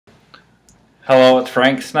Hello, it's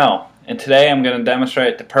Frank Snow, and today I'm going to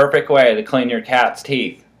demonstrate the perfect way to clean your cat's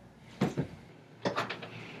teeth.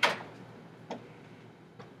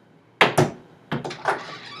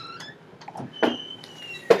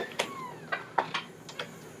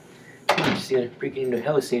 Just breaking into the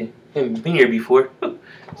house and haven't been here before.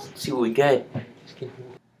 Let's see what we got.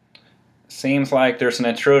 Seems like there's an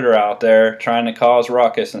intruder out there trying to cause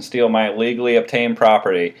ruckus and steal my legally obtained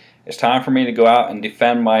property. It's time for me to go out and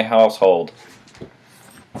defend my household.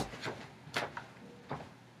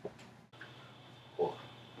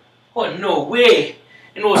 Oh, no way!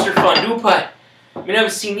 An oyster fondue pot. I mean,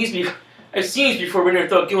 I've seen these before. But I never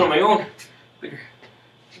thought of doing on my own.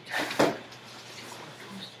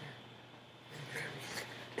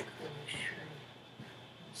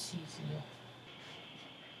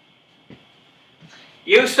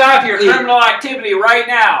 You stop your criminal activity right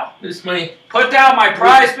now. Put down my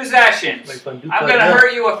prized possessions. I'm going to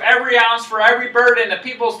hurt you with every ounce for every bird in the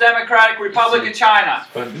People's Democratic Republic of China.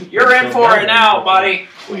 You're in for it now, buddy.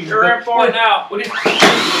 You're in for it now. You get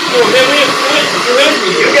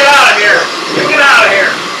out of here. You get out of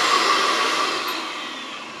here.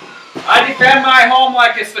 I defend my home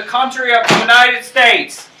like it's the country of the United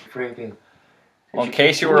States. Well, in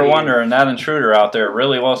case you were wondering, that intruder out there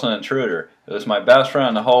really wasn't an intruder. It was my best friend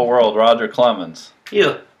in the whole world, Roger Clemens.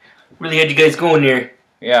 Yeah, really had you guys going there.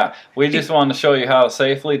 Yeah, we just wanted to show you how to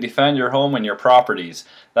safely defend your home and your properties.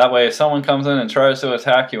 That way, if someone comes in and tries to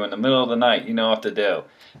attack you in the middle of the night, you know what to do.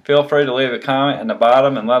 Feel free to leave a comment in the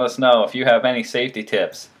bottom and let us know if you have any safety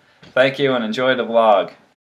tips. Thank you and enjoy the vlog.